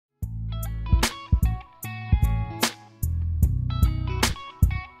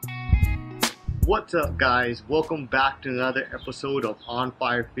What's up, guys? Welcome back to another episode of On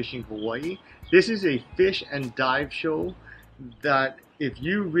Fire Fishing Hawaii. This is a fish and dive show that if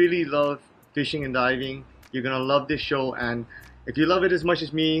you really love fishing and diving, you're gonna love this show. And if you love it as much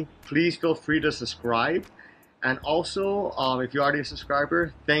as me, please feel free to subscribe. And also, if you're already a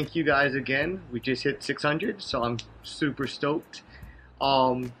subscriber, thank you guys again. We just hit 600, so I'm super stoked.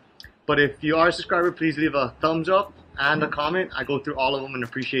 But if you are a subscriber, please leave a thumbs up and a comment. I go through all of them and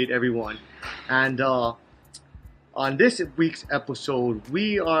appreciate everyone. And on this week's episode,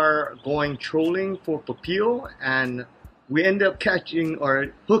 we are going trolling for papio, and we end up catching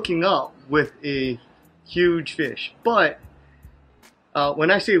or hooking up with a huge fish. But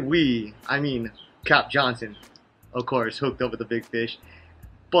when I say we, I mean Cap Johnson, of course, hooked up with a big fish.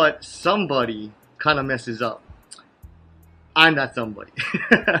 But somebody kind of messes up. I'm not somebody.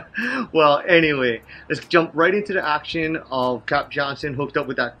 Well, anyway, let's jump right into the action of Cap Johnson hooked up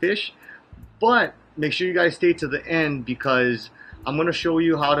with that fish. But make sure you guys stay to the end, because I'm going to show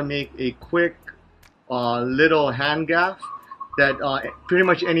you how to make a quick little hand gaff that pretty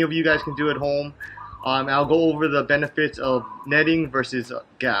much any of you guys can do at home. I'll go over the benefits of netting versus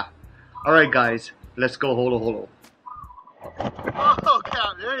gaff. Alright guys, let's go holo holo. Oh,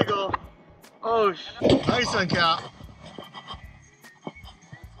 Cap, there you go. Oh, nice one, Cap.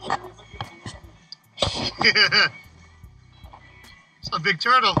 It's a big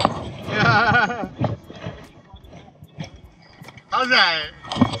turtle. Yeah. How's that?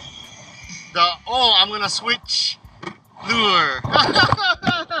 I'm gonna switch lure.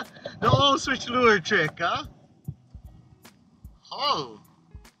 The old switch lure trick, huh? Oh.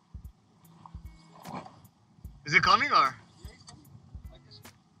 Is it coming or?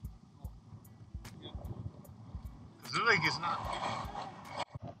 It looks like it's not.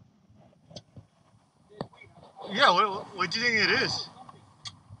 Yeah, what do you think it is?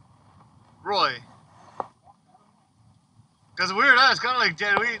 Roy. Because weird, it's kind of like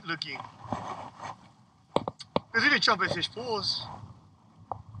dead weight looking. Because we didn't jump at fish pools.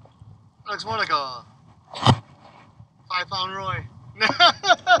 Looks more like a 5-pound Roy.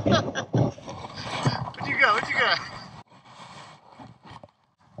 What you got? What you got?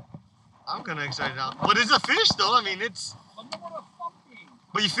 I'm kind of excited now. But it's a fish though, I mean it's...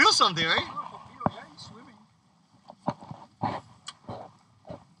 But you feel something, right?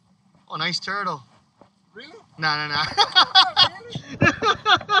 Oh, nice turtle. Really? Nah. Really?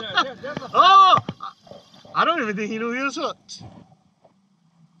 Oh! I don't even think he knew he was hooked.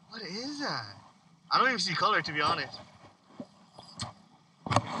 What is that? I don't even see color, to be honest.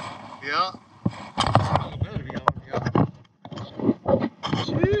 Yeah.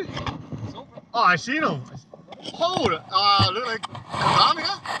 Oh, I seen him. Hold it. Look like kagami,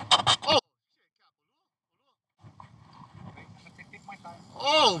 huh? Oh.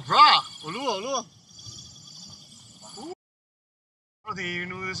 Oh, brah. Olua. I don't think you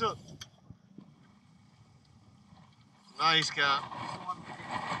knew this up. Nice, Cap.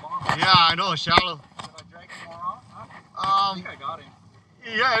 Yeah, I know, shallow. Did I drag him more off? Huh? I think I got him.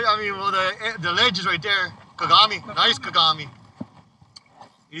 Yeah, I mean, well, the ledge is right there. Kagami. Nice kagami.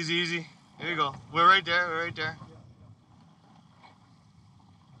 Easy. There you go. We're right there.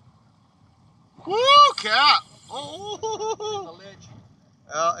 Woo, Cap. Oh. The ledge.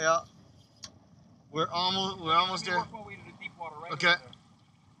 Yeah. We're almost there. Okay.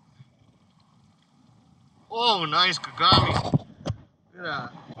 Oh, nice kagami. Look at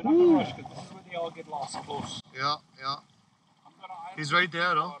that. I'm not gonna rush because this is where they all get lost close. Yeah. He's right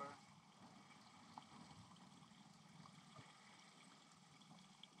there though.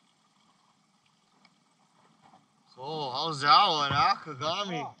 Oh, how's that one, huh?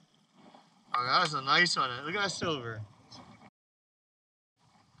 Kagami. Oh, that's a nice one. Look at that silver.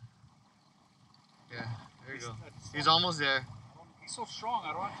 Yeah, there you go. He's almost there. He's so strong,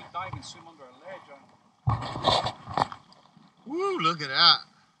 I don't have to dive and swim under a ledge. Woo, look at that.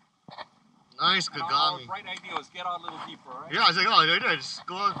 Nice kagami. Our right idea was get out a little deeper, right? Yeah, I was like, oh, right there. Just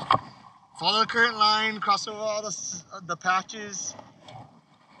go on, follow the current line, cross over all the patches.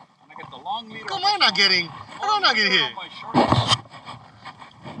 And I get the long leader. Come on, not getting hit.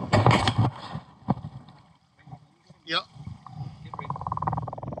 Yep.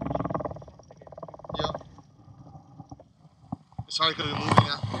 Sorry, because we're moving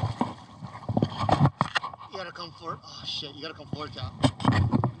now. You gotta come forward. Oh shit, you gotta come forward, Cap.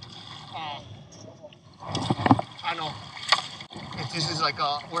 I know. If this is like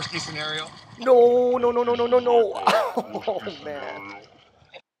a worst case scenario. No. Oh man.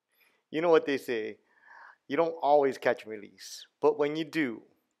 You know what they say. You don't always catch and release, but when you do,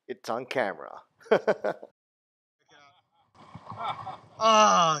 it's on camera.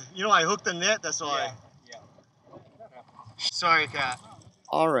 You know, I hooked the net, that's why. Yeah. That happens. Sorry, Kat.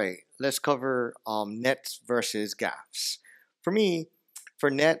 All right, let's cover nets versus gaffs. For me, for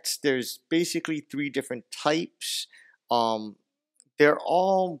nets, there's basically three different types. Um, they're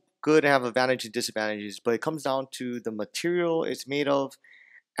all good and have advantages and disadvantages, but it comes down to the material it's made of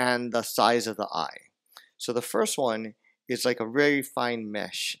and the size of the eye. So the first one is like a very fine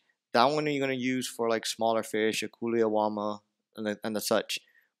mesh. That one you're going to use for like smaller fish, a kuleawama, and the such.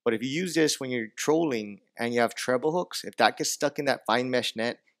 But if you use this when you're trolling and you have treble hooks, if that gets stuck in that fine mesh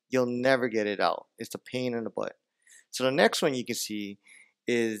net, you'll never get it out. It's a pain in the butt. So the next one you can see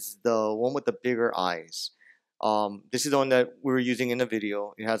is the one with the bigger eyes. This is the one that we were using in the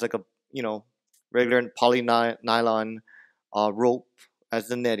video. It has like a regular poly nylon rope as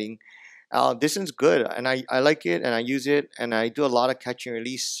the netting. This one's good, and I like it, and I use it, and I do a lot of catch and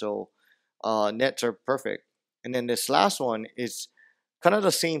release, so nets are perfect. And then this last one is kind of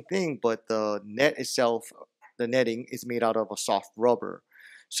the same thing, but the net itself, the netting, is made out of a soft rubber.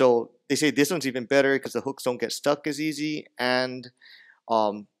 So they say this one's even better because the hooks don't get stuck as easy, and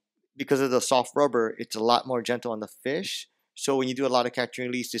um, because of the soft rubber, it's a lot more gentle on the fish. So when you do a lot of catch and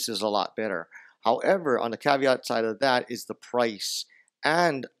release, this is a lot better. However, on the caveat side of that is the price.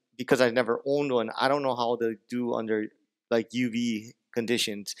 And because I've never owned one, I don't know how they do under like UV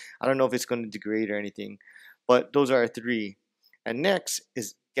conditions. I don't know if it's going to degrade or anything. But those are our three. And next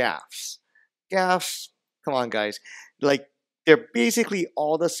is gaffs. Gaffs, come on guys. Like they're basically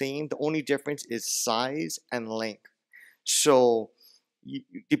all the same. The only difference is size and length. So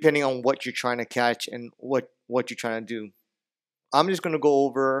depending on what you're trying to catch and what you're trying to do. I'm just going to go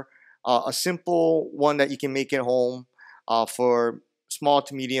over a simple one that you can make at home for small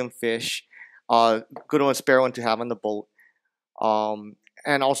to medium fish. Good one, spare one to have on the boat.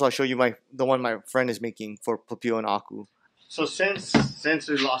 And also I'll show you the one my friend is making for papio and aku. So since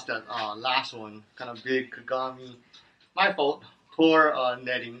we lost that last one, kind of big kagami, my fault, poor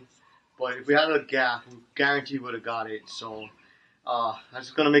netting. But if we had a gaff, we guarantee would have got it. So I'm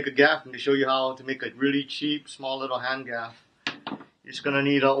just gonna make a gaff and show you how to make a really cheap, small little hand gaff. You're just gonna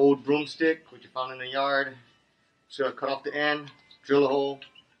need an old broomstick, which you found in the yard. Just gonna cut off the end, drill a hole,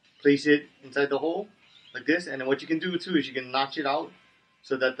 place it inside the hole like this, and then what you can do too is you can notch it out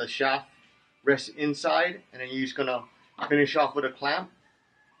so that the shaft rests inside, and then you're just gonna finish off with a clamp,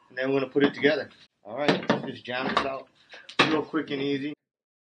 and then we're gonna put it together. All right, just jam this out real quick and easy.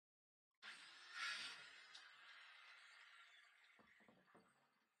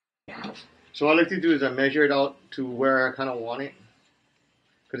 So what I like to do is I measure it out to where I kind of want it,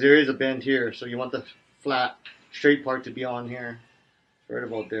 because there is a bend here, so you want the flat, straight part to be on here, right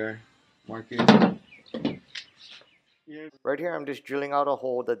about there. Mark it. Right here, I'm just drilling out a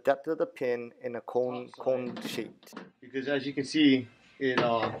hole, the depth of the pin in a cone shape. Because as you can see, it's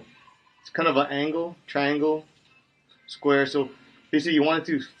kind of an angle, triangle, square. So basically, you want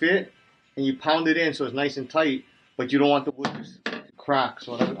it to fit, and you pound it in so it's nice and tight, but you don't want the wood to crack.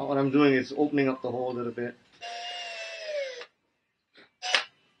 So what I'm doing is opening up the hole a little bit.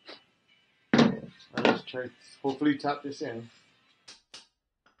 Let's try, hopefully tap this in. Nice.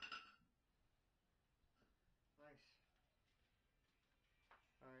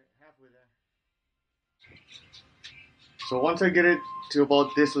 Alright, halfway there. So once I get it to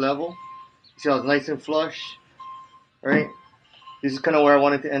about this level, see how it's nice and flush, right? This is kind of where I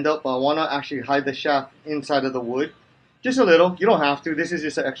want it to end up, but I want to actually hide the shaft inside of the wood. Just a little, you don't have to, this is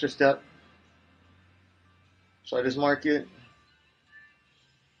just an extra step. So I just mark it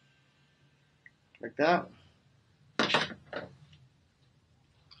like that.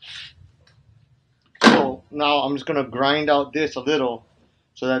 So now I'm just going to grind out this a little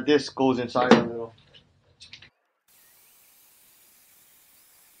so that this goes inside a little.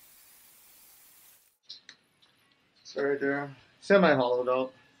 So right there, semi-hollowed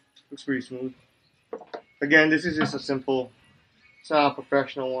out, looks pretty smooth. Again, this is just a simple, it's not a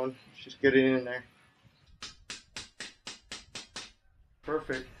professional one, just get it in there.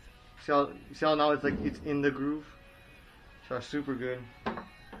 Perfect. See how now it's like it's in the groove? So that's super good.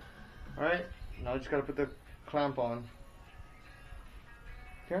 Alright, now I just gotta put the clamp on.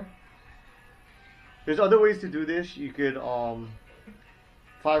 Okay. There's other ways to do this. You could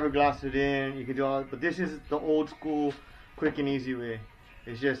fiberglass it in, you could do all, but this is the old school quick and easy way.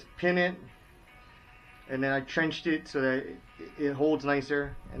 It's just pin it, and then I trenched it so that it holds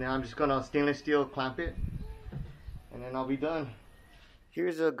nicer, and then I'm just gonna stainless steel clamp it, and then I'll be done.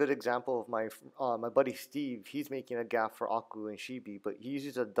 Here's a good example of my buddy Steve. He's making a gaff for aku and shibi, but he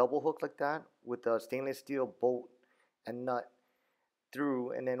uses a double hook like that with a stainless steel bolt and nut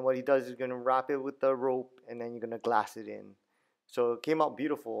through, and then what he does is going to wrap it with the rope, and then you're going to glass it in. So it came out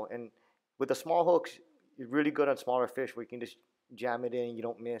beautiful. And with the small hooks, it's really good on smaller fish where you can just jam it in, you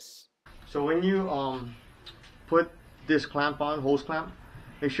don't miss. So when you put this clamp on, hose clamp,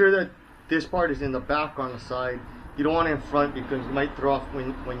 make sure that this part is in the back on the side. You don't want it in front because you might throw off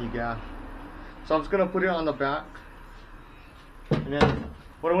when you gaff. So I'm just gonna put it on the back, and then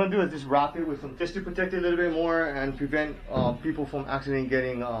what I'm gonna do is just wrap it with some, just to protect it a little bit more and prevent people from accidentally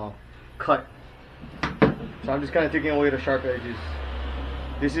getting cut. So I'm just kind of taking away the sharp edges.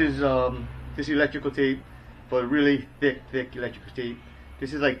 This is electrical tape, but really thick electrical tape.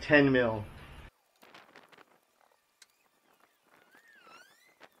 This is like 10 mil.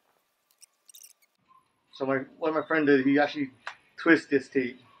 So what my friend did, he actually twists this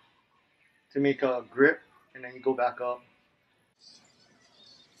tape to make a grip, and then you go back up.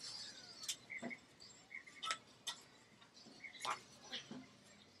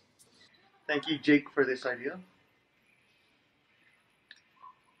 Thank you, Jake, for this idea.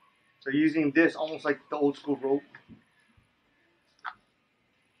 So using this almost like the old school rope.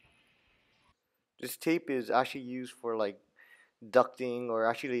 This tape is actually used for like ducting or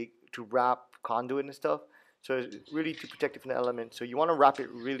actually to wrap conduit and stuff. So it's really to protect it from the elements. So you want to wrap it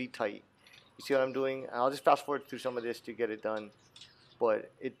really tight. You see what I'm doing? I'll just fast forward through some of this to get it done.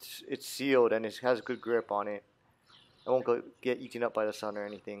 But it's sealed and it has good grip on it. It won't get eaten up by the sun or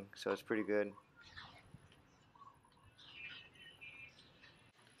anything. So it's pretty good.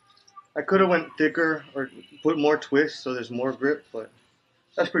 I could have went thicker or put more twists so there's more grip, but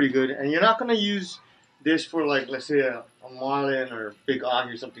that's pretty good. And you're not going to use this for, like, let's say a marlin or big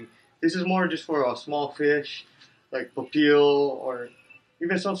ahi or something. This is more just for a small fish like papio or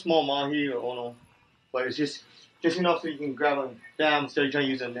even some small mahi or ono. But it's just enough so you can grab them, bam, instead of trying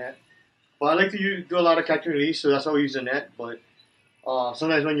to use a net. But I like to do a lot of catch and release, so that's how we use a net. But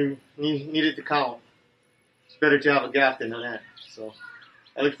sometimes when you need it to count, it's better to have a gaff than a net. So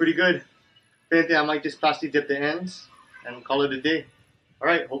that looks pretty good. If anything, I might just plastic dip the ends and call it a day.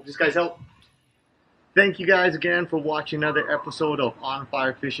 Alright, hope this guys help. Thank you guys again for watching another episode of On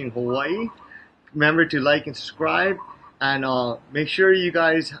Fire Fishing Hawaii. Remember to like and subscribe, and make sure you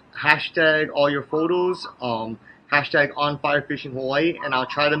guys hashtag all your photos, hashtag On Fire Fishing Hawaii, and I'll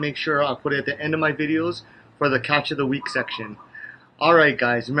try to make sure I'll put it at the end of my videos for the catch of the week section. Alright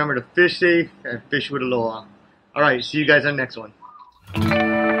guys, remember to fish safe and fish with aloha. Alright, see you guys on the next one.